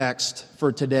Text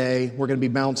for today. We're going to be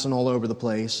bouncing all over the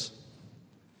place.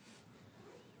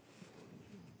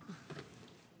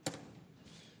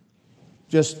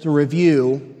 Just to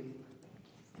review,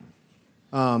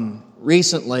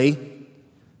 recently,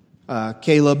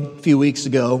 Caleb, a few weeks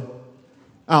ago,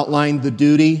 outlined the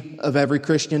duty of every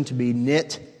Christian to be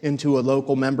knit into a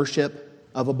local membership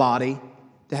of a body,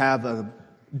 to have a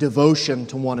devotion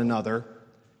to one another,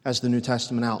 as the New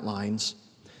Testament outlines.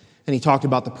 And he talked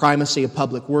about the primacy of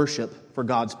public worship for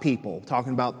God's people,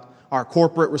 talking about our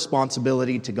corporate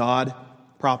responsibility to God,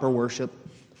 proper worship.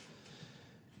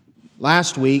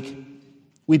 Last week,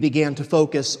 we began to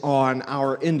focus on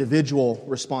our individual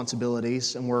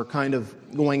responsibilities, and we're kind of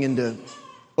going into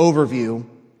overview.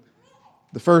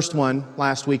 The first one,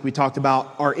 last week, we talked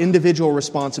about our individual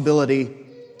responsibility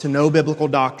to know biblical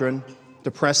doctrine,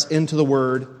 to press into the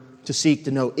Word, to seek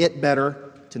to know it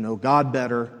better, to know God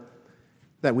better,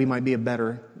 that we might be a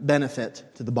better benefit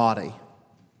to the body.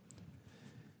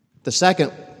 The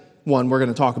second one we're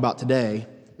going to talk about today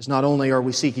is not only are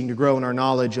we seeking to grow in our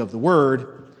knowledge of the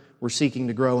Word, we're seeking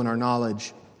to grow in our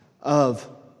knowledge of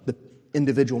the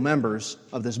individual members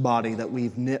of this body that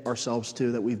we've knit ourselves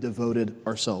to, that we've devoted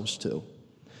ourselves to.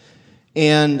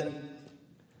 And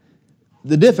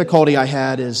the difficulty I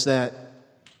had is that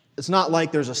it's not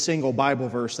like there's a single Bible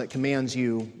verse that commands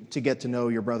you to get to know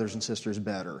your brothers and sisters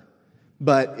better.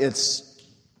 But it's,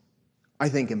 I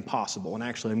think, impossible, and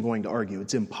actually I'm going to argue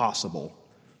it's impossible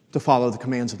to follow the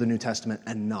commands of the New Testament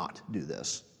and not do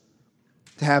this.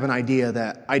 To have an idea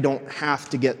that I don't have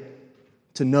to get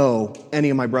to know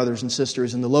any of my brothers and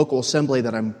sisters in the local assembly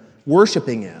that I'm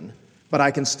worshiping in, but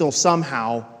I can still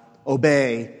somehow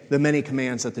obey the many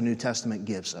commands that the New Testament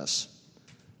gives us.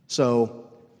 So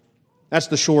that's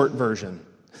the short version.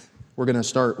 We're going to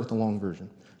start with the long version.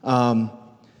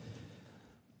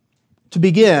 To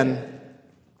begin,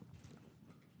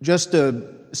 just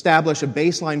to establish a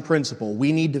baseline principle,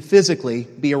 we need to physically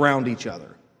be around each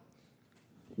other.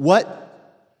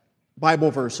 What Bible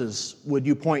verses would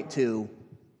you point to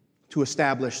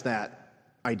establish that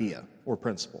idea or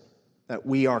principle? That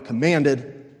we are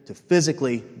commanded to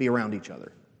physically be around each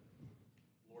other.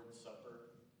 Lord's Supper.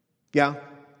 Yeah.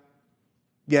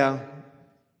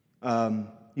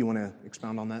 You want to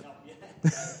expound on that? No,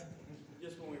 yeah.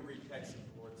 Just when we read texts of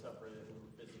the Lord's Supper, that we were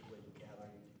physically gathering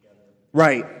together.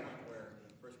 Right. Where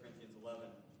in 1 Corinthians 11,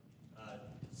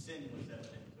 sin was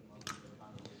evident among the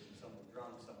congregation. Some were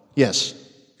drunk, some were... Yes.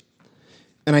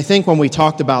 And I think when we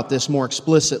talked about this more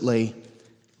explicitly,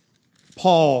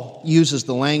 Paul uses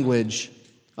the language,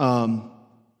 when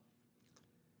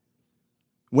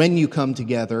you come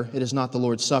together, it is not the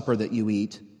Lord's Supper that you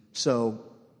eat. So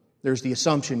there's the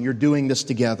assumption you're doing this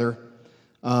together.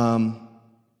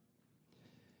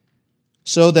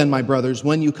 So then, my brothers,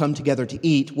 when you come together to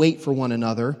eat, wait for one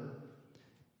another.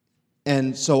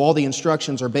 And so all the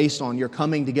instructions are based on you're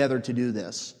coming together to do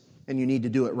this, and you need to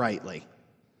do it rightly.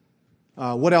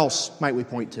 What else might we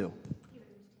point to?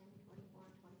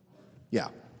 Yeah.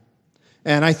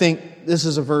 And I think this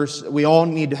is a verse we all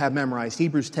need to have memorized.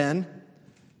 Hebrews 10,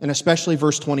 and especially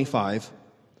verse 25.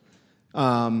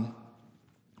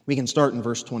 We can start in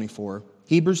verse 24.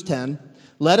 Hebrews 10,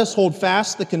 let us hold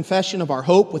fast the confession of our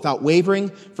hope without wavering,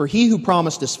 for he who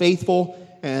promised is faithful.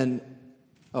 And,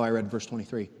 I read verse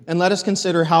 23. And let us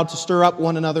consider how to stir up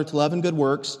one another to love and good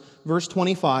works. Verse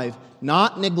 25,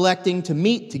 not neglecting to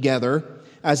meet together,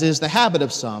 as is the habit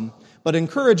of some, but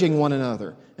encouraging one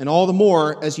another, and all the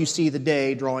more as you see the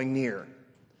day drawing near.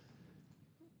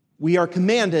 We are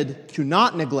commanded to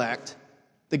not neglect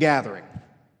the gathering.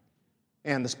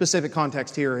 And the specific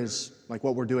context here is like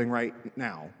what we're doing right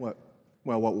now. What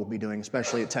we'll be doing,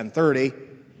 especially at 10:30,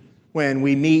 when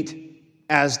we meet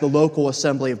as the local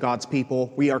assembly of God's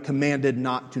people. We are commanded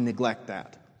not to neglect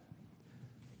that.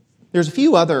 There's a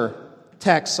few other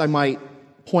texts I might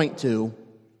point to.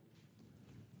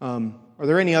 Are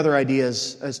there any other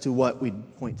ideas as to what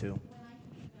we'd point to?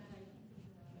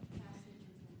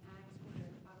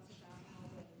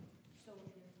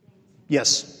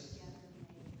 Yes.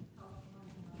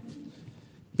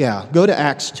 Yeah, go to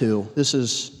Acts 2. This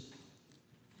is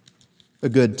a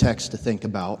good text to think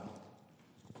about.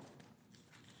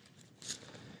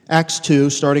 Acts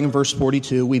 2, starting in verse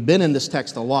 42. We've been in this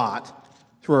text a lot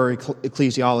through our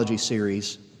ecclesiology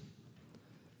series.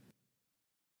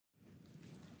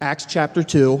 Acts chapter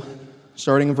 2,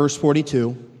 starting in verse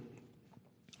 42.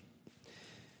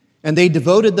 And they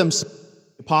devoted themselves to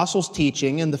the apostles'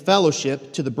 teaching and the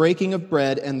fellowship, to the breaking of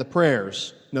bread and the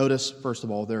prayers. Notice, first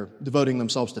of all, they're devoting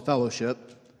themselves to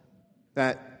fellowship.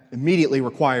 That immediately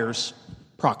requires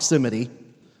proximity.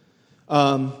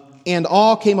 And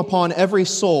awe came upon every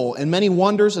soul, and many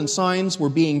wonders and signs were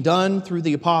being done through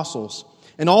the apostles.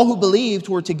 And all who believed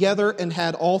were together and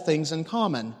had all things in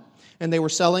common. And they were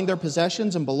selling their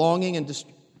possessions and belongings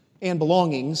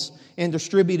and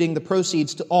distributing the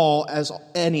proceeds to all as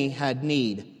any had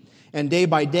need. And day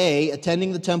by day,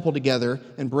 attending the temple together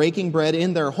and breaking bread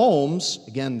in their homes,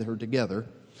 again, they're together,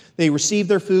 they received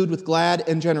their food with glad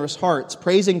and generous hearts,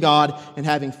 praising God and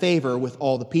having favor with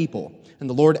all the people. And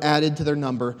the Lord added to their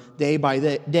number day by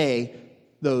day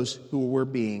those who were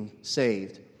being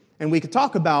saved. And we could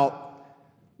talk about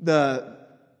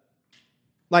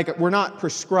we're not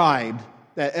prescribed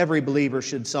that every believer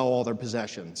should sell all their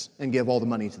possessions and give all the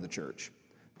money to the church.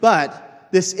 But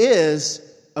this is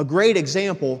a great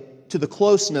example to the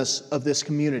closeness of this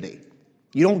community.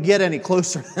 You don't get any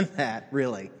closer than that,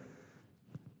 really.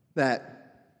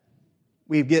 That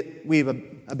we've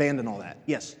abandoned all that.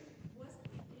 Yes?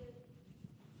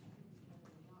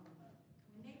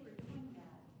 When they were doing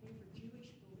that, they were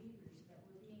Jewish believers that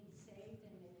were being saved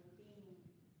and they were being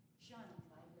shunned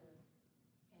by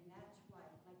and that's why,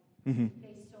 if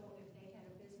they had a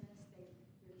business, they're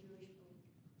Jewish believers.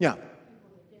 Yeah.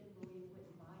 People that didn't believe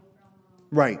wouldn't buy from them.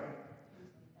 Right.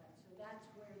 So that's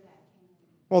where that came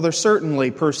from. Well, they're certainly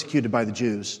persecuted by the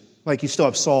Jews. Like you still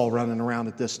have Saul running around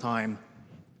at this time,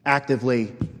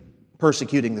 actively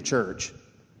persecuting the church.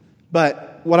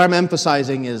 But what I'm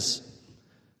emphasizing is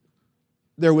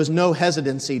there was no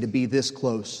hesitancy to be this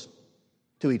close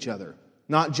to each other.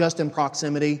 Not just in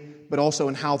proximity, but also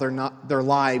in how their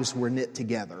lives were knit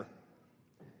together.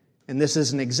 And this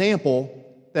is an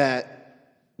example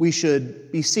that we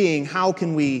should be seeing. How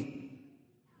can we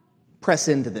press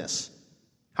into this?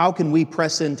 How can we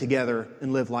press in together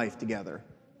and live life together?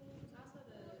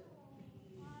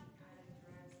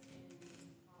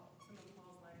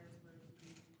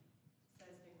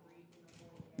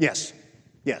 Yes.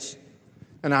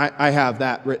 And I have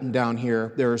that written down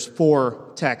here. There's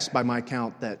 4 texts by my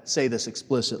count that say this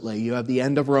explicitly. You have the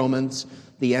end of Romans,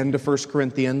 the end of 1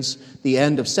 Corinthians, the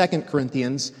end of 2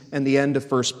 Corinthians, and the end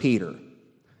of 1 Peter.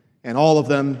 And all of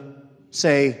them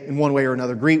say, in one way or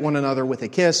another, greet one another with a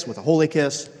kiss, with a holy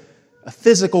kiss, a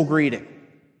physical greeting.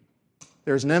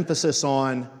 There's an emphasis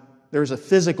on there's a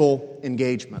physical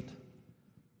engagement.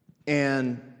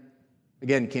 And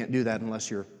again, you can't do that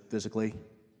unless you're physically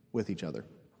with each other.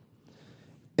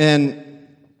 And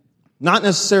not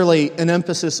necessarily an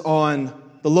emphasis on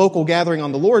the local gathering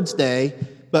on the Lord's Day,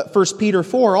 but 1 Peter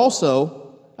 4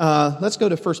 also. Let's go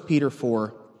to 1 Peter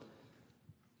 4.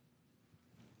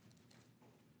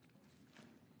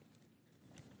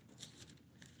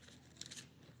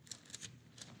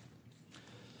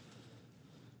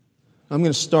 I'm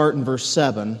going to start in verse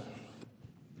 7.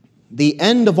 The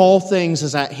end of all things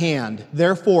is at hand.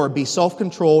 Therefore, be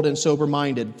self-controlled and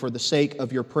sober-minded for the sake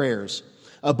of your prayers.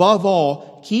 Above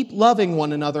all, keep loving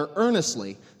one another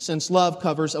earnestly, since love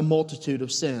covers a multitude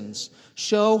of sins.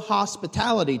 Show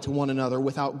hospitality to one another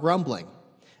without grumbling.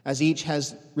 As each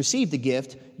has received a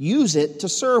gift, use it to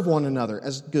serve one another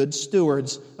as good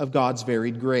stewards of God's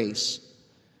varied grace.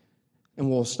 And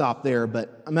we'll stop there,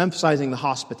 but I'm emphasizing the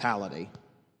hospitality.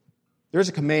 There's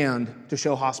a command to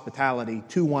show hospitality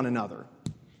to one another.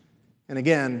 And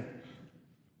again,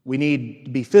 we need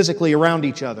to be physically around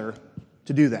each other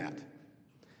to do that.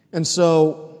 And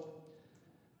so,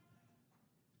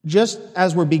 just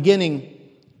as we're beginning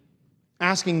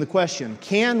asking the question,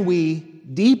 can we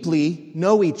deeply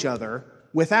know each other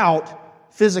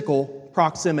without physical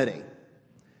proximity?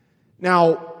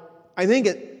 Now, I think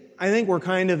we're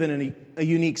kind of in a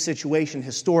unique situation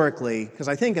historically, because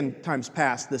I think in times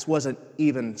past this wasn't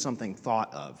even something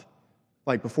thought of,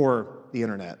 like before the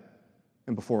internet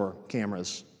and before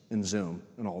cameras and Zoom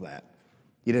and all that.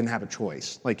 You didn't have a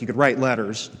choice. Like you could write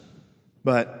letters,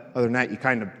 but other than that, you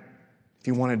kind of, if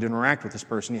you wanted to interact with this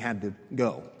person, you had to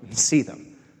go and see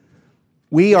them.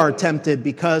 We are tempted,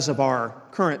 because of our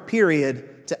current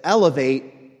period, to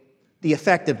elevate the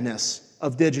effectiveness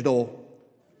of digital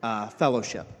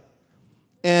fellowship.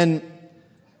 And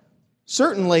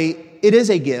certainly, it is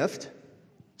a gift.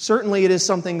 Certainly, it is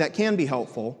something that can be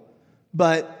helpful.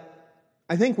 But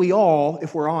I think we all,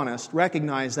 if we're honest,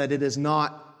 recognize that it is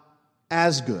not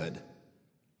as good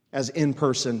as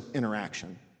in-person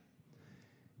interaction.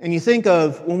 And you think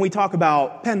of when we talk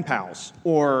about pen pals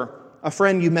or a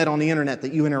friend you met on the internet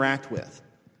that you interact with.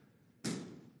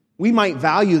 We might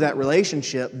value that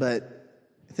relationship, but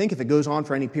I think if it goes on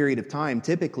for any period of time,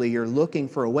 typically you're looking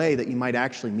for a way that you might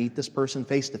actually meet this person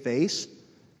face to face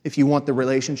if you want the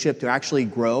relationship to actually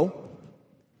grow.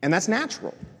 And that's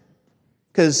natural,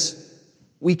 because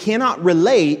we cannot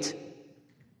relate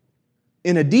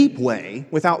in a deep way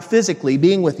without physically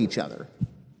being with each other. I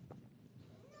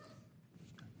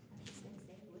was just going to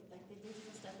say, with like the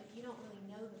digital stuff, if you don't really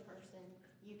know the person,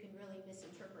 you can really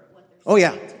misinterpret what they're Oh,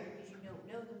 yeah. saying to you because you don't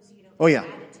know them, so you don't Oh, know yeah.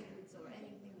 attitudes or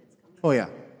anything that's coming. Oh, yeah.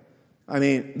 I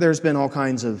mean, there's been all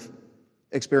kinds of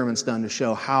experiments done to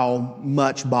show how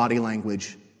much body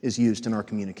language is used in our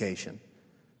communication.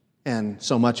 And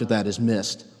so much of that is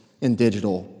missed in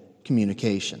digital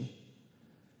communication.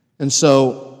 And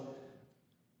so,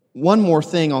 one more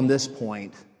thing on this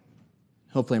point.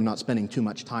 Hopefully I'm not spending too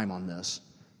much time on this.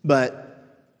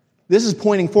 But this is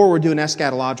pointing forward to an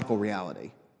eschatological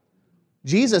reality.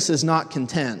 Jesus is not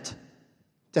content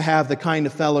to have the kind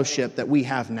of fellowship that we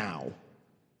have now.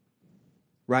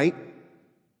 Right?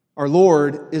 Our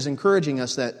Lord is encouraging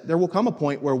us that there will come a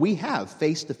point where we have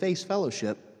face-to-face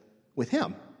fellowship with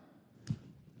Him.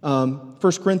 1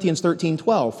 Corinthians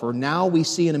 13:12, for now we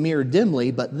see in a mirror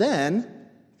dimly, but then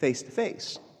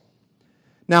face-to-face.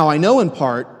 Now I know in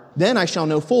part, then I shall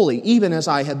know fully, even as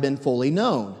I have been fully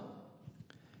known.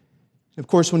 Of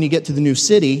course, when you get to the new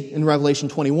city in Revelation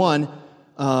 21,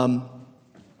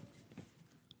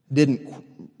 didn't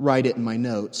write it in my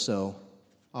notes, so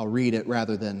I'll read it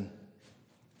rather than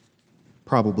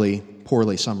probably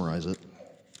poorly summarize it.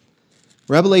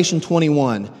 Revelation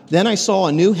 21, then I saw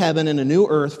a new heaven and a new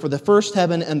earth, for the first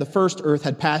heaven and the first earth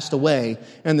had passed away,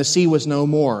 and the sea was no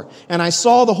more. And I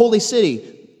saw the holy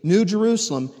city, New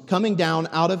Jerusalem, coming down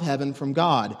out of heaven from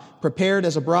God, prepared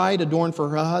as a bride adorned for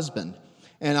her husband.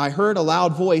 And I heard a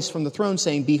loud voice from the throne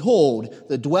saying, behold,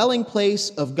 the dwelling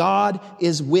place of God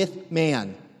is with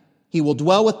man. He will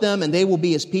dwell with them, and they will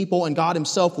be His people, and God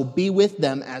Himself will be with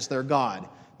them as their God.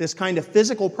 This kind of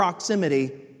physical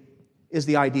proximity is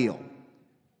the ideal.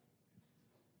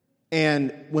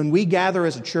 And when we gather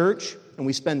as a church and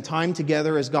we spend time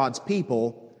together as God's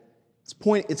people,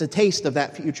 it's a taste of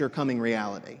that future coming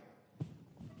reality.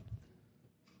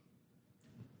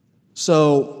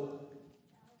 So,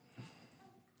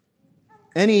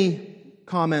 any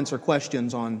comments or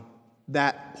questions on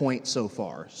that point so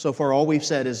far? So far, all we've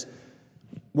said is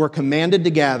we're commanded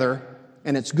to gather,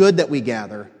 and it's good that we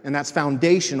gather, and that's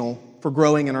foundational for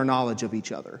growing in our knowledge of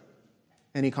each other.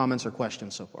 Any comments or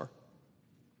questions so far?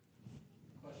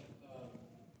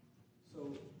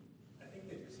 So I think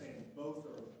that you're saying both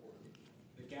are important.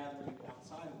 The gathering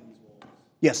outside of these walls.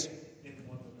 Yes. In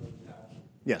one of those houses.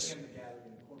 Yes. And the gathering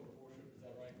in corporate worship. Is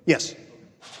that right? Yes.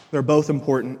 They're both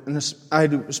important, and I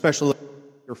do especially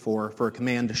look for a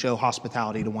command to show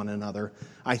hospitality to one another.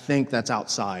 I think that's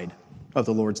outside of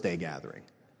the Lord's Day gathering.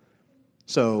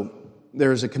 So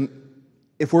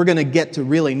if we're going to get to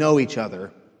really know each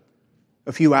other,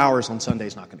 a few hours on Sunday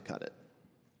is not going to cut it.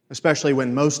 Especially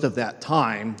when most of that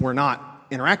time we're not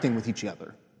interacting with each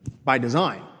other by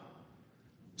design.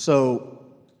 So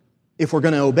if we're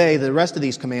going to obey the rest of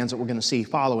these commands that we're going to see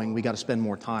following, we got to spend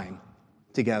more time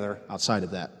together outside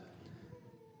of that.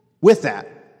 With that,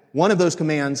 one of those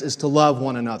commands is to love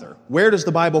one another. Where does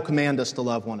the Bible command us to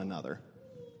love one another?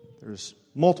 There's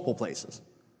multiple places.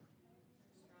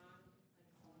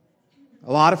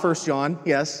 A lot of 1 John,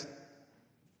 yes.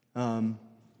 Thinking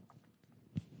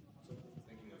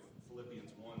of Philippians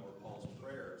 1, where Paul's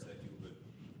prayer is that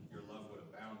your love would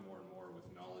abound more and more with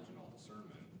knowledge and all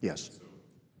discernment. Yes. So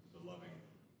the loving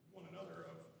one another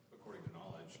according to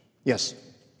knowledge Yes. is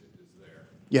there.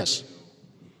 Yes.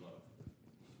 Love.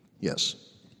 Yes.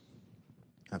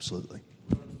 Absolutely.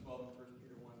 Romans 12 and 1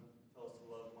 Peter 1 tell us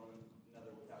to love one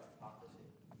another without hypocrisy.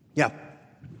 Yeah.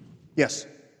 Yes.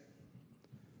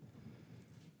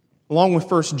 Along with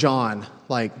 1 John,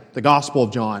 like the Gospel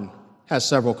of John has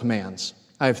several commands.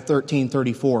 I have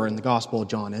 13:34 in the Gospel of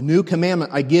John. A new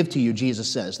commandment I give to you, Jesus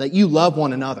says, that you love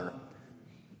one another.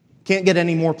 Can't get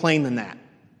any more plain than that.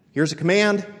 Here's a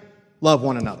command, love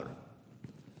one another.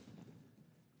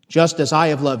 Just as I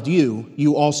have loved you,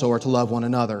 you also are to love one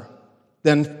another.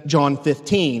 Then John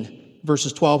 15,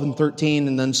 verses 12 and 13,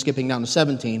 and then skipping down to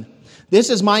 17. This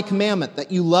is my commandment,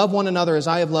 that you love one another as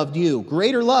I have loved you.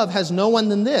 Greater love has no one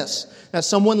than this, that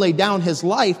someone lay down his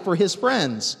life for his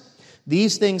friends.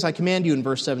 These things I command you in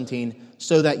verse 17,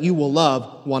 so that you will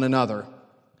love one another.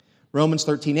 Romans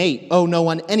 13:8, owe no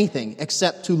one anything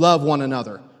except to love one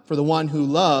another. For the one who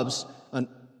loves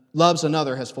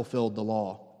another has fulfilled the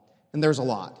law. And there's a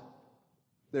lot.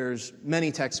 There's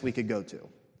many texts we could go to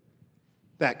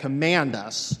that command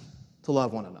us to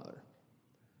love one another.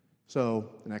 So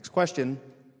the next question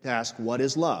to ask, what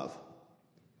is love?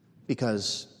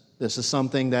 Because this is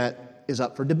something that is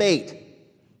up for debate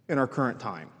in our current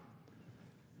time.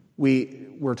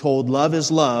 We're told love is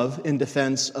love in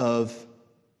defense of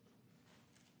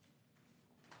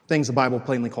things the Bible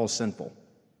plainly calls sinful.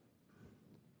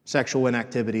 sexual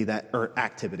inactivity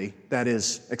activity that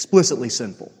is explicitly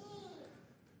sinful.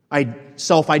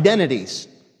 Self-identities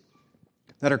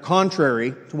that are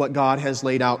contrary to what God has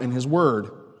laid out in His Word.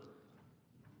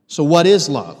 So what is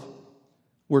love?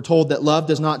 We're told that love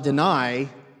does not deny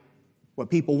what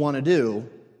people want to do,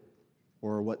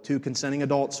 or what two consenting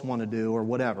adults want to do, or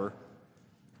whatever.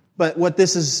 But what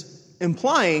this is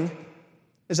implying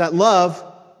is that love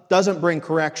doesn't bring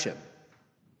correction.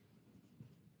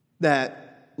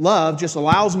 That love just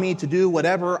allows me to do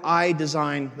whatever I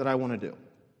design that I want to do.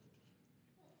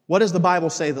 What does the Bible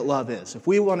say that love is? If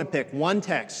we want to pick one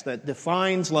text that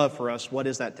defines love for us, what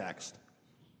is that text?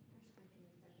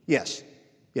 Yes.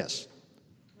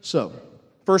 So,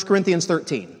 1 Corinthians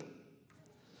 13.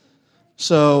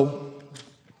 So,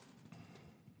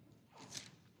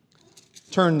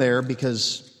 turn there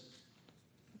because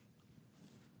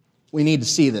we need to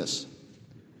see this.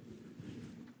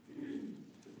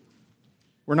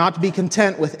 We're not to be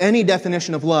content with any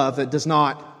definition of love that does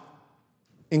not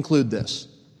include this.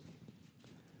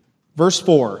 Verse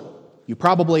 4, you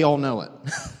probably all know it.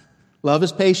 Love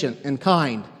is patient and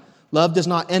kind. Love does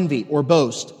not envy or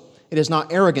boast. It is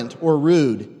not arrogant or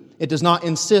rude. It does not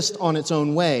insist on its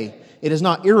own way. It is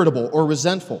not irritable or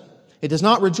resentful. It does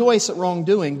not rejoice at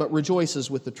wrongdoing, but rejoices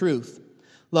with the truth.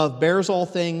 Love bears all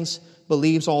things,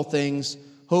 believes all things,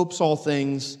 hopes all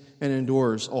things, and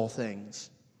endures all things.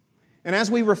 And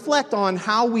as we reflect on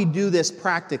how we do this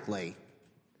practically,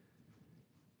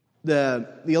 the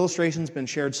illustration's been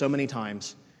shared so many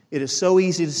times. It is so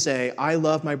easy to say, I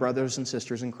love my brothers and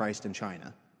sisters in Christ in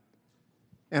China.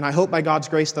 And I hope by God's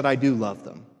grace that I do love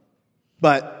them.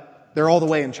 But they're all the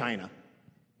way in China.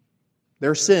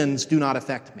 Their sins do not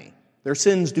affect me. Their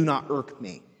sins do not irk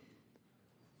me.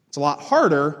 It's a lot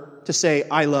harder to say,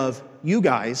 I love you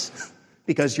guys,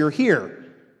 because you're here.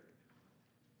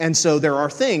 And so there are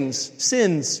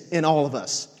sins in all of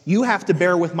us. You have to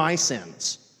bear with my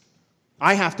sins.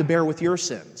 I have to bear with your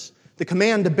sins. The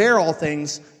command to bear all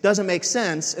things doesn't make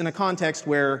sense in a context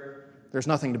where there's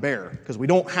nothing to bear, because we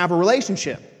don't have a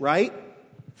relationship, right?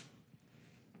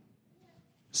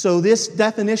 So this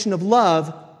definition of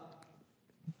love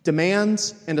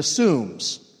demands and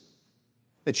assumes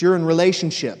that you're in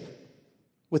relationship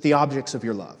with the objects of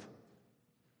your love.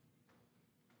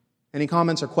 Any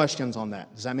comments or questions on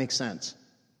that? Does that make sense?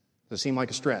 Does it seem like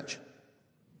a stretch?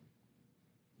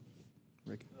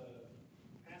 Rick?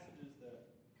 The passages that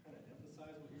kind of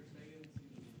emphasize what you're saying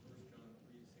seem to be 1 John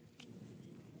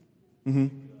 3:16.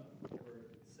 Where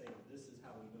it's saying this is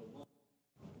how we know love.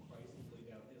 Christ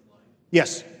laid out His life.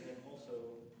 Yes. And then also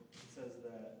it says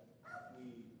that if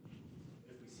we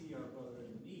see our brother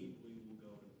in need, we will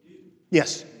go and do.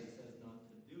 Yes. And it says not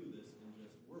to do this in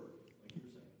just word, like you're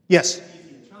saying. Yes. It's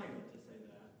easy in China to say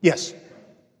that. Yes. But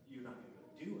you're not going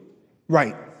to do anything.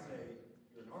 Right. Say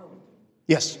you're in Arlington.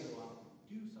 Yes. You go out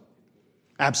and do something.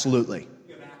 Absolutely.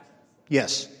 You have access.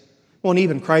 Yes. Well, and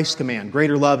even Christ's command,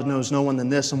 greater love knows no one than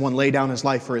this, and one lay down his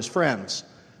life for his friends.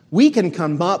 We can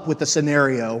come up with a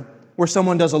scenario where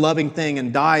someone does a loving thing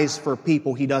and dies for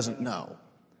people he doesn't know.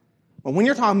 But when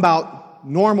you're talking about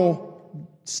normal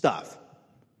stuff,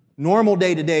 normal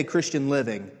day-to-day Christian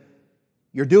living,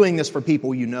 you're doing this for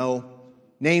people you know,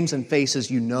 names and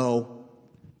faces you know,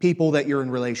 people that you're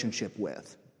in relationship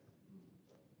with.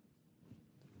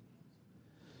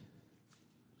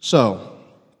 So,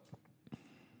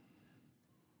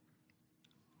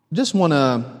 just want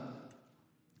to,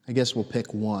 I guess we'll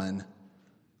pick one.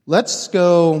 Let's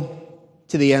go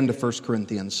to the end of 1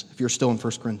 Corinthians, if you're still in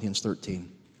 1 Corinthians 13.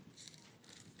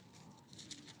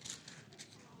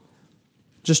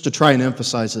 Just to try and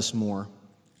emphasize this more.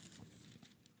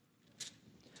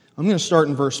 I'm going to start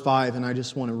in verse 5, and I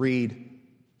just want to read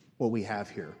what we have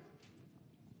here.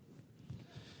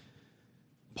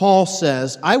 Paul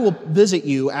says, I will visit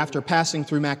you after passing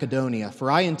through Macedonia, for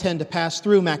I intend to pass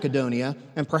through Macedonia,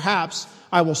 and perhaps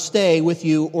I will stay with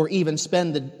you or even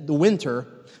spend the winter,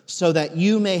 so that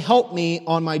you may help me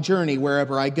on my journey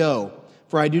wherever I go.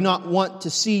 For I do not want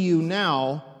to see you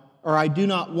now,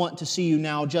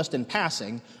 just in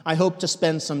passing. I hope to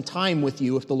spend some time with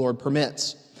you if the Lord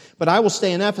permits. But I will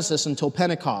stay in Ephesus until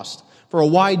Pentecost, for a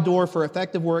wide door for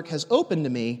effective work has opened to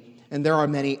me, and there are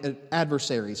many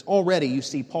adversaries. Already you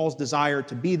see Paul's desire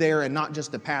to be there and not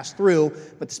just to pass through,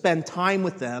 but to spend time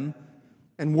with them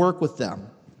and work with them.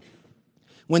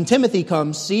 When Timothy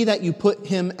comes, see that you put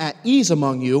him at ease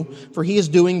among you, for he is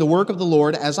doing the work of the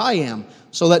Lord as I am,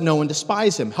 so let no one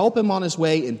despise him. Help him on his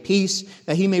way in peace,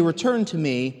 that he may return to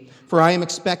me, for I am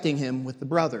expecting him with the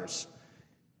brothers.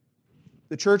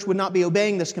 The church would not be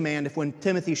obeying this command if when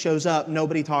Timothy shows up,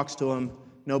 nobody talks to him,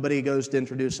 nobody goes to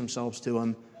introduce themselves to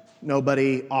him.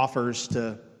 Nobody offers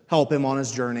to help him on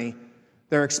his journey.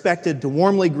 They're expected to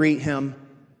warmly greet him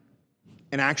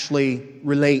and actually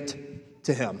relate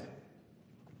to him.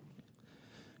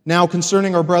 Now,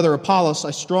 concerning our brother Apollos,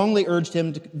 I strongly urged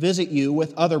him to visit you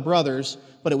with other brothers,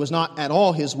 but it was not at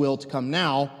all his will to come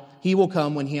now. He will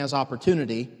come when he has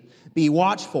opportunity. Be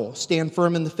watchful, stand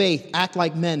firm in the faith, act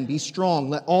like men, be strong,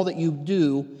 let all that you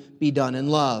do be done in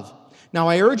love. Now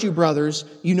I urge you, brothers,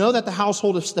 you know that the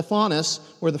household of Stephanas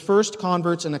were the first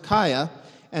converts in Achaia,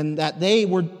 and that they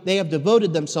have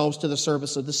devoted themselves to the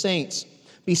service of the saints.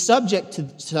 Be subject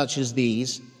to such as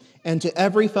these, and to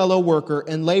every fellow worker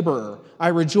and laborer. I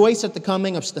rejoice at the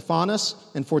coming of Stephanas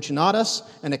and Fortunatus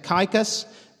and Achaicus,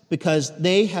 because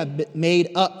they have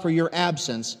made up for your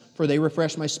absence, for they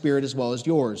refresh my spirit as well as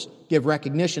yours. Give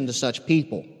recognition to such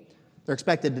people. They're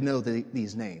expected to know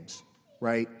these names,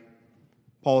 right?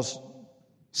 Paul's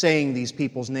saying these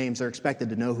people's names. They're expected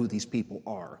to know who these people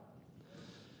are.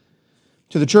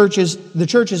 To the churches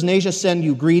in Asia send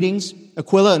you greetings.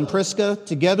 Aquila and Prisca,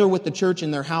 together with the church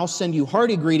in their house, send you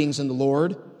hearty greetings in the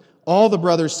Lord. All the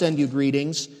brothers send you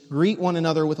greetings. Greet one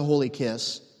another with a holy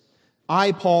kiss.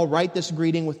 I, Paul, write this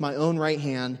greeting with my own right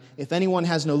hand. If anyone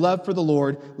has no love for the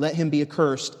Lord, let him be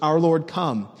accursed. Our Lord,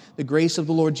 come. The grace of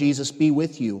the Lord Jesus be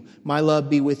with you. My love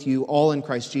be with you, all in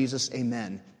Christ Jesus.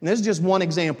 Amen. And this is just one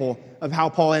example of how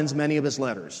Paul ends many of his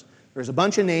letters. There's a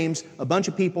bunch of names, a bunch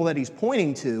of people that he's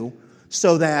pointing to,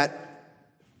 so that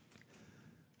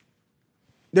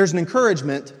there's an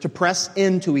encouragement to press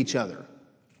into each other.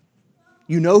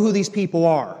 You know who these people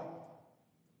are.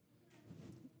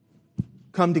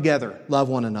 Come together, love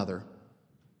one another.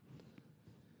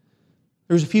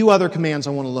 There's a few other commands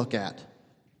I want to look at.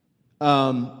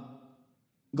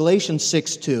 Galatians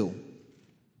 6:2.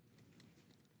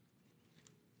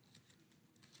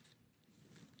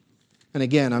 And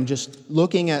again, I'm just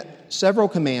looking at several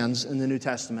commands in the New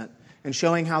Testament and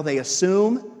showing how they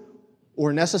assume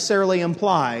or necessarily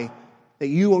imply that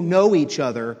you will know each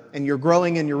other and you're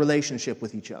growing in your relationship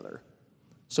with each other.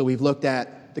 So we've looked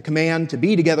at the command to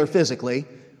be together physically.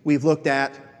 We've looked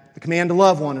at the command to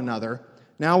love one another.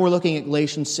 Now we're looking at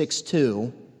Galatians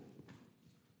 6:2.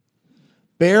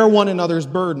 Bear one another's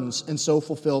burdens and so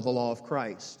fulfill the law of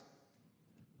Christ.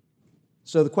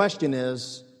 So the question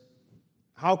is,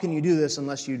 how can you do this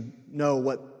unless you know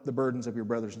what the burdens of your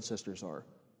brothers and sisters are?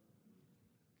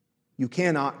 You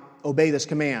cannot obey this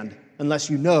command unless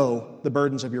you know the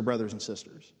burdens of your brothers and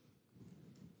sisters.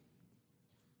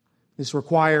 This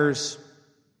requires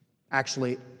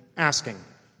actually asking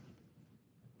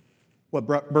what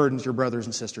burdens your brothers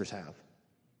and sisters have.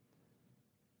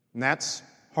 And that's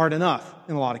hard enough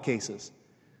in a lot of cases.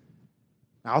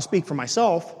 Now, I'll speak for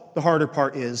myself. The harder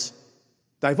part is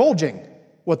divulging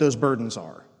what those burdens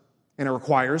are. And it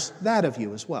requires that of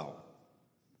you as well.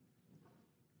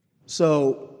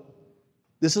 So,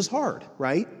 this is hard,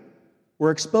 right?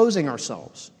 We're exposing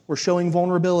ourselves. We're showing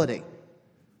vulnerability.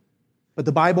 But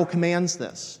the Bible commands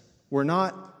this. We're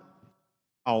not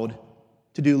allowed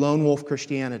to do lone wolf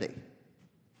Christianity.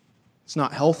 It's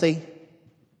not healthy.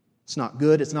 It's not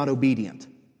good. It's not obedient.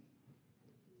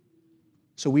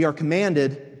 So we are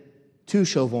commanded to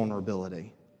show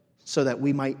vulnerability so that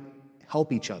we might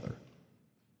help each other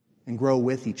and grow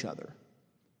with each other.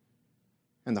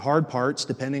 And the hard parts,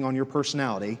 depending on your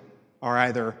personality, are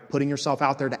either putting yourself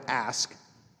out there to ask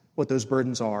what those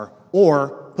burdens are,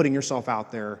 or putting yourself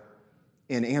out there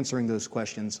and answering those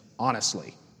questions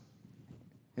honestly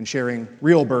and sharing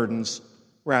real burdens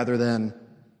rather than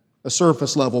a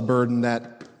surface level burden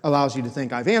that allows you to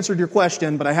think, I've answered your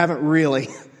question, but I haven't really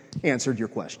answered your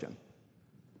question.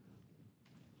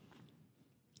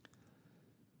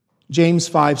 James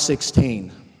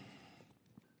 5:16.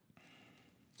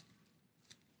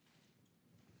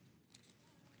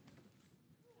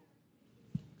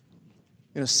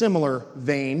 In a similar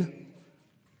vein,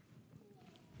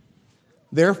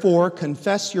 therefore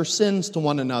confess your sins to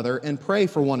one another and pray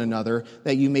for one another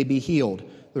that you may be healed.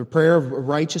 The prayer of a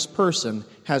righteous person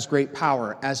has great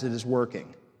power as it is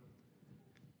working.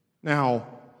 Now,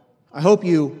 I hope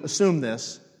you assume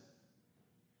this.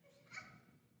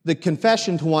 The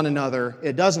confession to one another,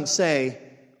 it doesn't say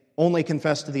only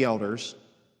confess to the elders.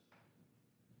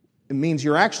 It means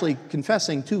you're actually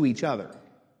confessing to each other.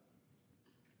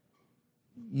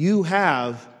 You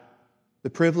have the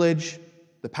privilege,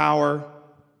 the power,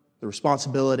 the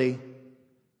responsibility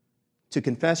to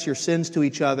confess your sins to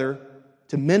each other,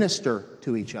 to minister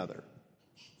to each other,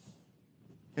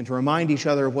 and to remind each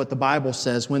other of what the Bible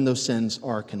says when those sins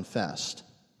are confessed.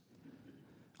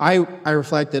 I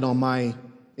reflected on my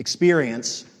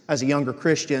experience as a younger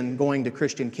Christian going to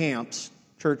Christian camps,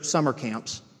 church summer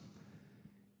camps,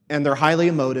 and they're highly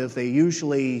emotive. They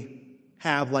usually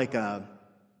have like a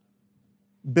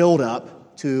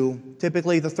build-up to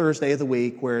typically the Thursday of the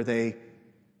week where they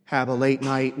have a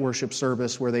late-night worship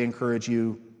service where they encourage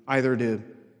you either to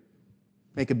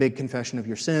make a big confession of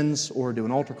your sins or do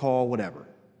an altar call, whatever.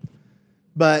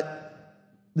 But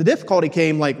the difficulty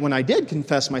came like when I did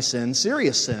confess my sins,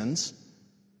 serious sins.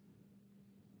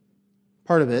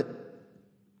 Part of it,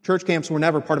 church camps were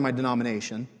never part of my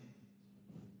denomination.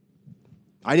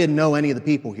 I didn't know any of the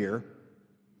people here.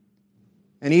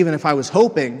 And even if I was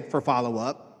hoping for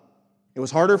follow-up, it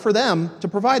was harder for them to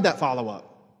provide that follow-up.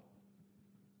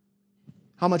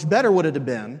 How much better would it have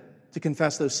been to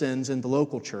confess those sins in the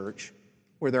local church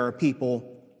where there are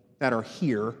people that are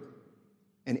here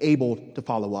and able to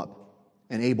follow up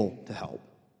and able to help?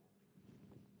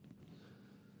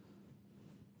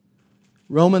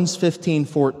 Romans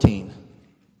 15:14.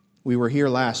 We were here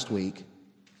last week.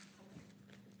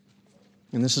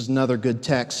 And this is another good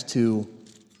text to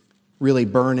really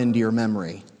burn into your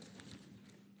memory.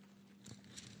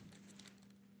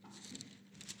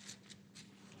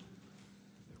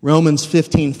 Romans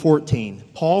 15:14.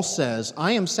 Paul says,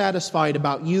 I am satisfied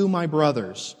about you, my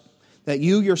brothers, that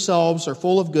you yourselves are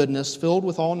full of goodness, filled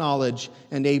with all knowledge,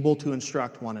 and able to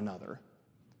instruct one another.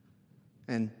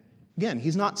 And again,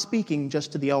 he's not speaking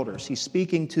just to the elders. He's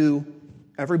speaking to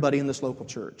everybody in this local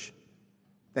church.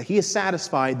 That he is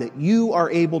satisfied that you are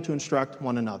able to instruct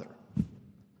one another.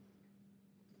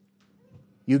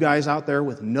 You guys out there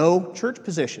with no church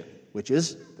position, which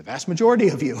is the vast majority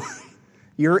of you,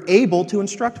 you're able to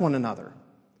instruct one another.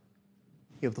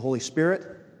 You have the Holy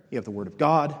Spirit, you have the Word of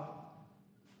God,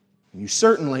 and you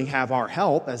certainly have our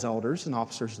help as elders and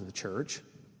officers of the church.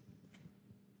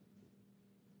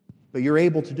 But you're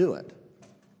able to do it.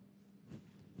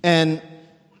 And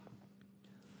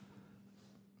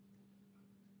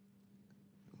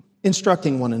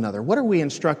instructing one another. What are we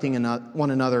instructing one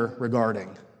another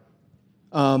regarding?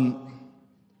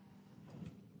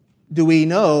 Do we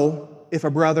know if a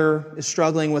brother is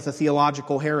struggling with a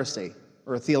theological heresy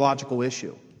or a theological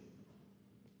issue?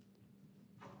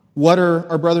 What are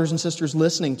our brothers and sisters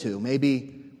listening to?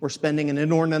 Maybe we're spending an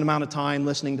inordinate amount of time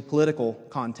listening to political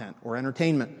content or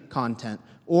entertainment content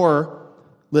or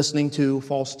listening to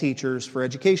false teachers for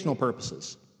educational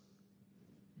purposes.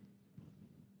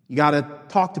 You got to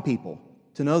talk to people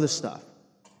to know this stuff.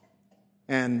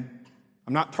 And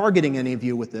I'm not targeting any of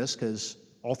you with this because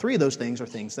all three of those things are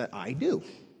things that I do.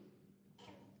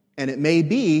 And it may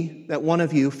be that one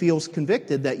of you feels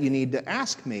convicted that you need to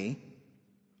ask me,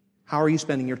 how are you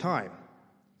spending your time?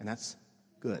 And that's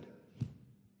good.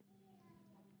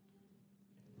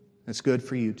 That's good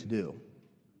for you to do.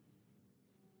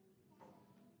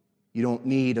 You don't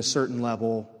need a certain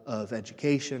level of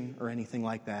education or anything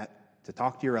like that to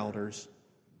talk to your elders,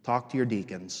 talk to your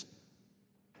deacons.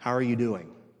 How are you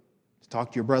doing? To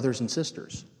talk to your brothers and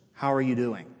sisters. How are you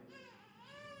doing?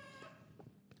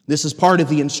 This is part of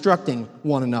the instructing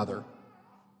one another.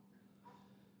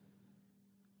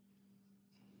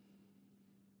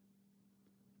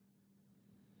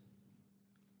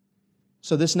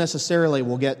 So this necessarily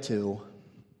will get to,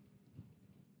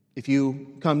 if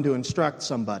you come to instruct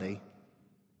somebody,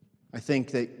 I think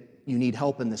that you need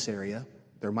help in this area.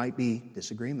 There might be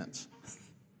disagreements.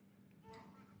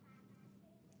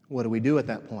 What do we do at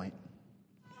that point?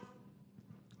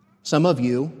 Some of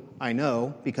you, I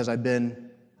know, because I've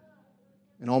been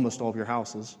in almost all of your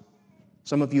houses,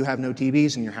 some of you have no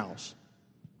TVs in your house.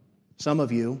 Some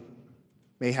of you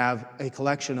may have a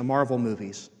collection of Marvel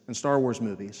movies and Star Wars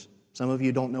movies. Some of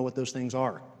you don't know what those things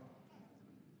are.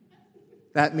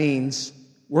 That means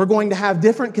we're going to have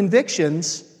different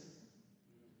convictions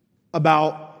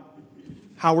about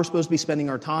how we're supposed to be spending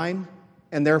our time,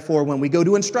 and therefore when we go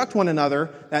to instruct one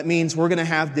another, that means we're going to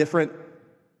have different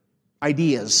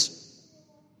ideas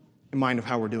in mind of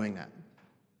how we're doing that.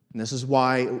 And this is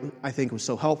why I think it was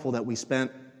so helpful that we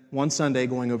spent one Sunday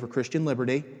going over Christian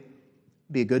liberty. It'd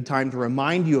be a good time to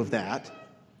remind you of that.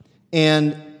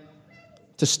 And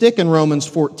to stick in Romans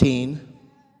 14,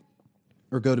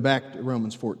 or go back to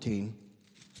Romans 14,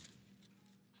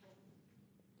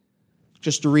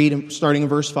 just to read, starting in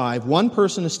verse 5, one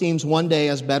person esteems one day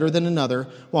as better than another,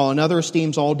 while another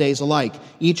esteems all days alike.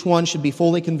 Each one should be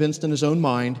fully convinced in his own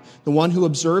mind. The one who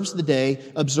observes the day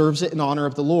observes it in honor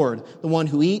of the Lord. The one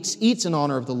who eats, eats in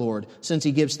honor of the Lord, since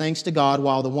he gives thanks to God,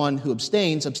 while the one who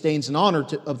abstains, abstains in honor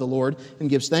of the Lord and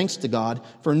gives thanks to God.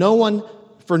 For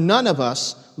none of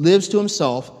us lives to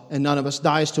himself, and none of us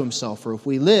dies to himself. For if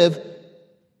we live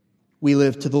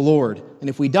to the Lord. And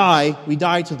if we die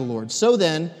to the Lord. So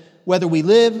then, whether we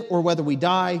live or whether we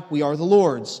die, we are the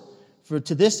Lord's. For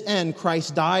to this end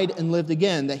Christ died and lived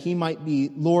again, that he might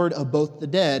be Lord of both the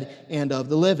dead and of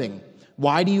the living.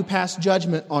 Why do you pass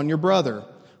judgment on your brother?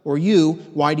 Or you,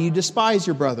 why do you despise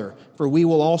your brother? For we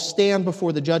will all stand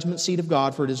before the judgment seat of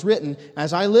God, for it is written,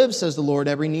 As I live, says the Lord,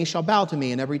 every knee shall bow to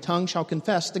me, and every tongue shall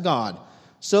confess to God.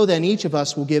 So then each of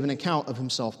us will give an account of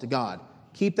himself to God.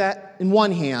 Keep that in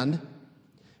one hand,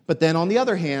 but then on the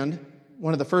other hand,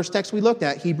 one of the first texts we looked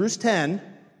at, Hebrews 10,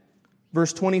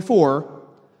 verse 24,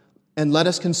 and let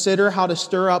us consider how to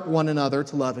stir up one another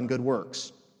to love and good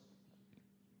works.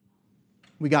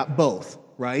 We got both,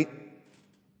 right?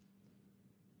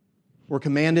 We're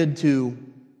commanded to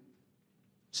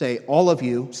say, all of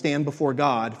you stand before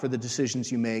God for the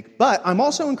decisions you make, but I'm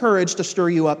also encouraged to stir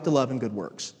you up to love and good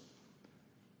works.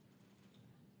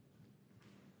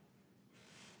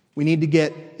 We need to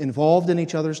get involved in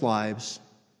each other's lives.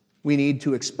 We need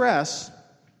to express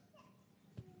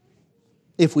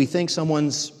if we think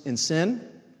someone's in sin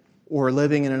or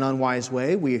living in an unwise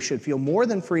way. We should feel more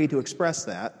than free to express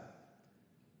that,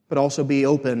 but also be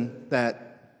open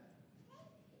that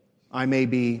I may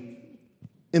be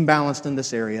imbalanced in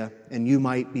this area, and you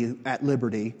might be at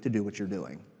liberty to do what you're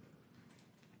doing.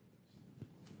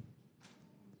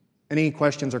 Any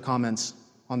questions or comments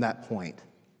on that point?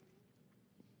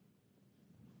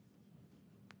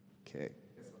 Okay.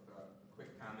 Just a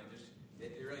quick comment.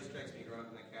 It really strikes me growing up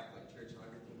in the Catholic Church how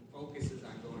everything focuses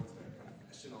on going to a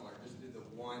confessional or just do the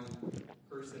one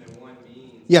person and one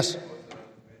means. Yes. As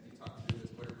you talk through this,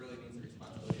 but it really means the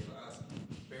responsibility of us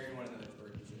bearing one another's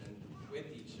burdens and with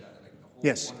each other, like the whole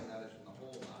Yes. one another from the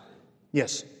whole body.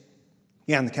 Yes.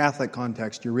 Yeah, in the Catholic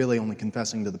context, you're really only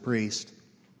confessing to the priest,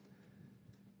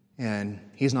 and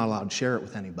he's not allowed to share it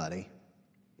with anybody.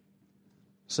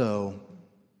 So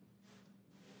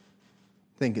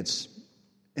I think it's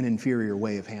an inferior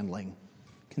way of handling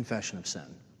confession of sin.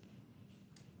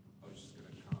 I was just going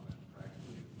to comment,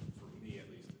 practically, for me at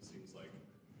least, it seems like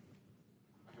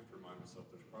I have to remind myself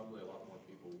there's probably a lot more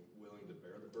people willing to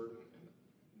bear the burden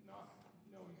and not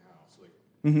knowing how. So, like,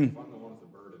 if I'm the one with the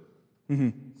burden,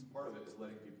 so part of it is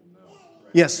letting people know,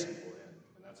 right? Yes. Letting people in,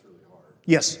 and that's really hard.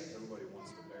 Yes. Everybody wants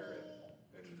to bear it,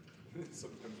 and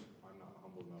sometimes I'm not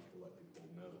humble enough to let people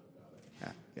know about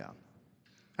it. Yeah.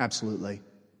 Absolutely.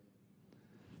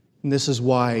 And this is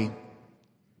why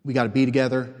we got to be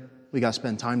together. We got to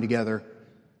spend time together.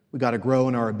 We got to grow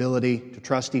in our ability to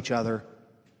trust each other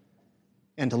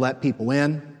and to let people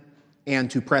in and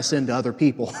to press into other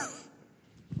people.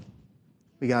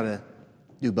 We got to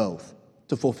do both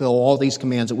to fulfill all these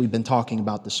commands that we've been talking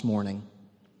about this morning.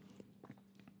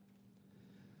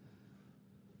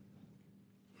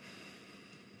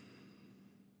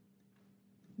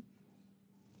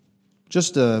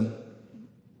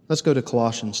 Let's go to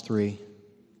Colossians 3.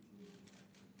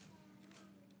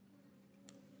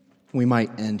 We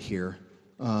might end here.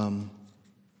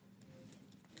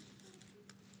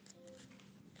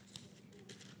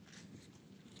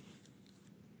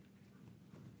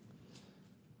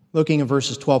 Looking at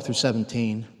verses 12 through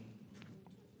 17.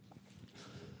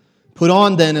 Put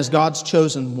on then as God's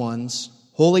chosen ones,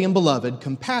 holy and beloved,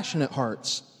 compassionate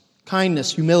hearts,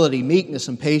 kindness, humility, meekness,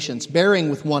 and patience, bearing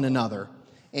with one another,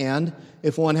 and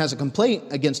if one has a complaint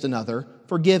against another,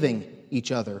 forgiving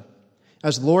each other.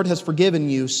 As the Lord has forgiven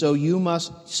you, so you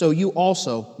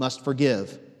also must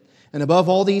forgive. And above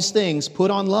all these things,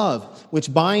 put on love,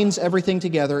 which binds everything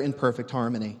together in perfect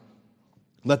harmony.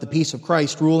 Let the peace of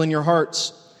Christ rule in your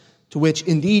hearts, to which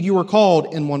indeed you were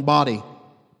called in one body,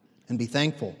 and be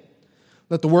thankful.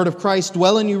 Let the word of Christ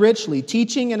dwell in you richly,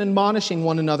 teaching and admonishing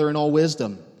one another in all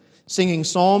wisdom, singing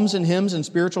psalms and hymns and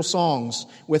spiritual songs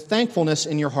with thankfulness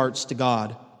in your hearts to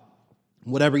God.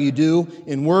 Whatever you do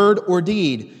in word or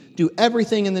deed, do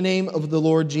everything in the name of the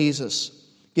Lord Jesus,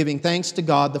 giving thanks to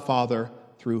God the Father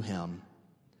through him.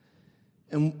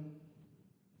 And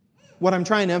what I'm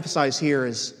trying to emphasize here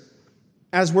is,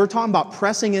 as we're talking about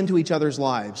pressing into each other's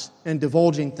lives and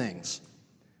divulging things,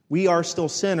 we are still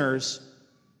sinners.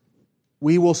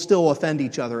 We will still offend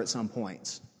each other at some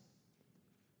points.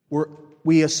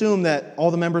 We assume that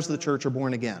all the members of the church are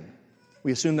born again.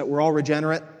 We assume that we're all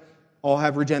regenerate, all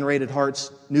have regenerated hearts,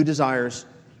 new desires.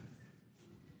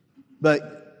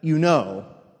 But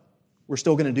we're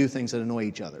still going to do things that annoy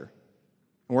each other.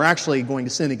 And we're actually going to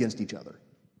sin against each other.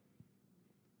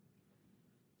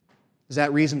 Is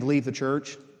that reason to leave the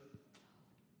church?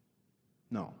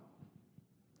 No.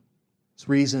 It's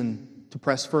reason to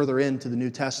press further into the New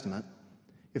Testament.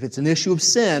 If it's an issue of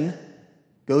sin,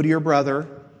 go to your brother,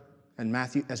 and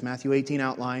as Matthew 18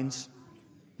 outlines,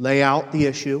 lay out the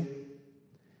issue.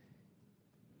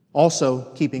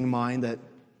 Also, keeping in mind that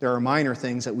there are minor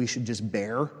things that we should just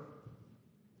bear.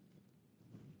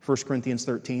 1 Corinthians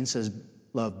 13 says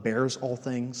love bears all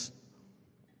things.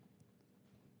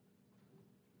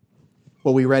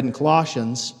 What we read in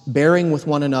Colossians, bearing with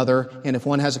one another, and if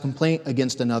one has a complaint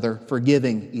against another,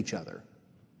 forgiving each other.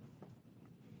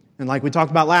 And like we talked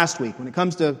about last week, when it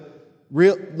comes to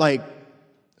real,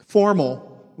 formal,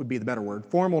 would be the better word,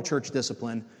 formal church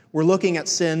discipline, we're looking at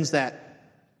sins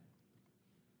that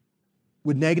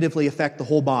would negatively affect the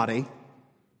whole body,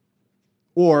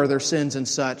 or they're sins in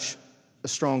such a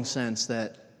strong sense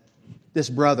that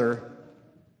this brother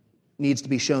needs to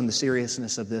be shown the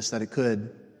seriousness of this, that it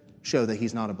could show that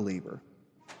he's not a believer,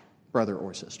 brother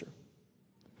or sister.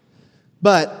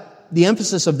 But the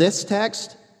emphasis of this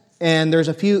text, and there's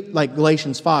a few, like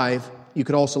Galatians 5, you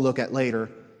could also look at later,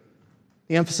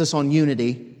 the emphasis on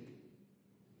unity,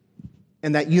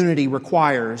 and that unity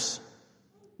requires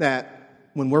that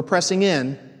when we're pressing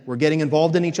in, we're getting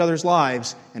involved in each other's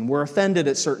lives, and we're offended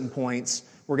at certain points,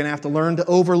 we're going to have to learn to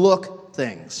overlook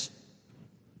things.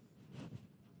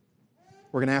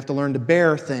 We're going to have to learn to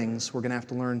bear things. We're going to have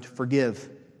to learn to forgive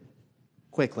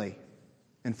quickly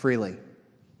and freely.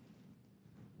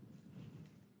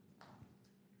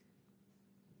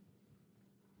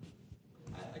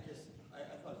 I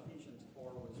thought Ephesians 4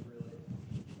 was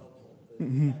really helpful to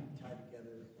tie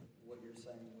together what you're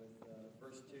saying with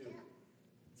verse 2.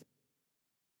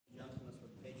 Gentleness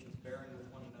with patience, bearing with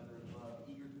one another in love,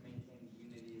 eager to maintain the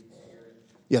unity of the Spirit.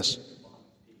 Yes.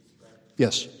 Peace, right?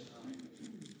 Yes.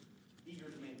 Eager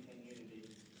to maintain unity.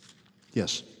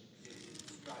 Yes.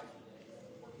 Strive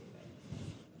today, working that.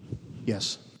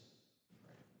 Yes.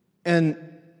 And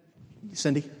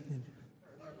Cindy?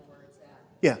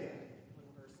 Yeah. One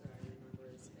verse that I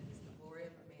remember is, it is the glory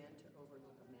of a man to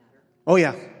overlook a matter. Oh,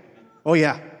 yeah. Oh,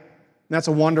 yeah. That's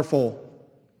a wonderful,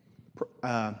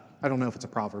 I don't know if it's a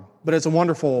proverb, but it's a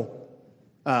wonderful,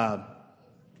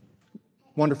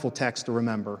 wonderful text to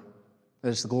remember. That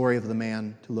it's the glory of the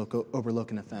man to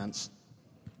overlook an offense.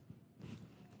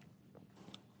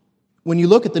 When you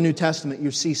look at the New Testament, you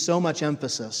see so much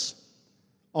emphasis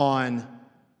on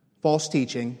false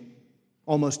teaching.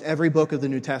 Almost every book of the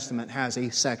New Testament has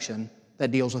a section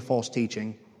that deals with false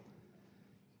teaching.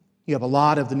 You have a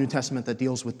lot of the New Testament that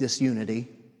deals with disunity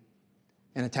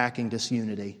and attacking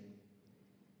disunity.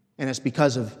 And it's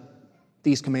because of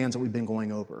these commands that we've been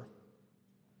going over.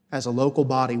 As a local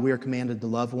body, we are commanded to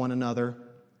love one another,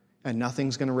 and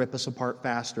nothing's going to rip us apart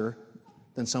faster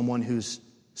than someone who's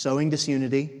sowing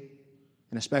disunity,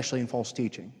 and especially in false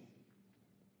teaching.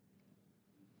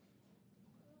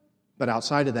 But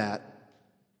outside of that,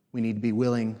 we need to be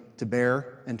willing to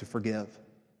bear and to forgive.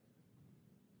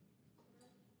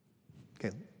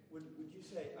 Okay. Would you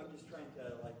say, I'm just trying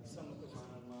to sum up in my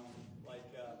own mind,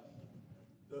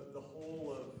 the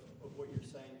whole of what you're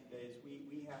saying today is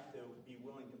we have to be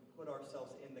willing to put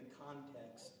ourselves in the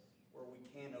context where we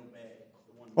can obey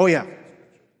the one. Oh, yeah. In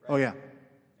Scripture, right? Oh, yeah.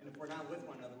 And if we're not with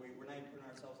one another, we're not even putting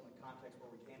ourselves in the context where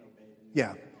we can obey.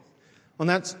 Yeah. Well,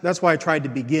 that's why I tried to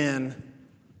begin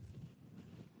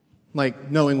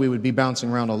knowing we would be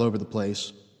bouncing around all over the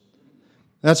place.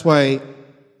 That's why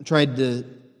I tried to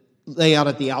lay out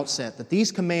at the outset that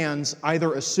these commands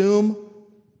either assume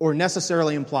or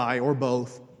necessarily imply, or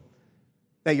both,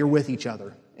 that you're with each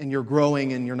other and you're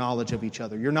growing in your knowledge of each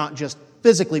other. You're not just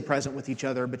physically present with each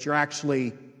other, but you're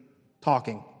actually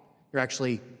talking. You're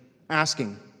actually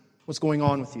asking, what's going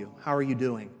on with you? How are you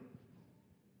doing?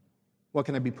 What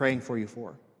can I be praying for you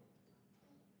for?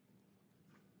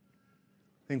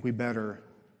 I think we better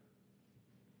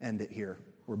end it here.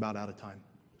 We're about out of time.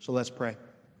 So let's pray.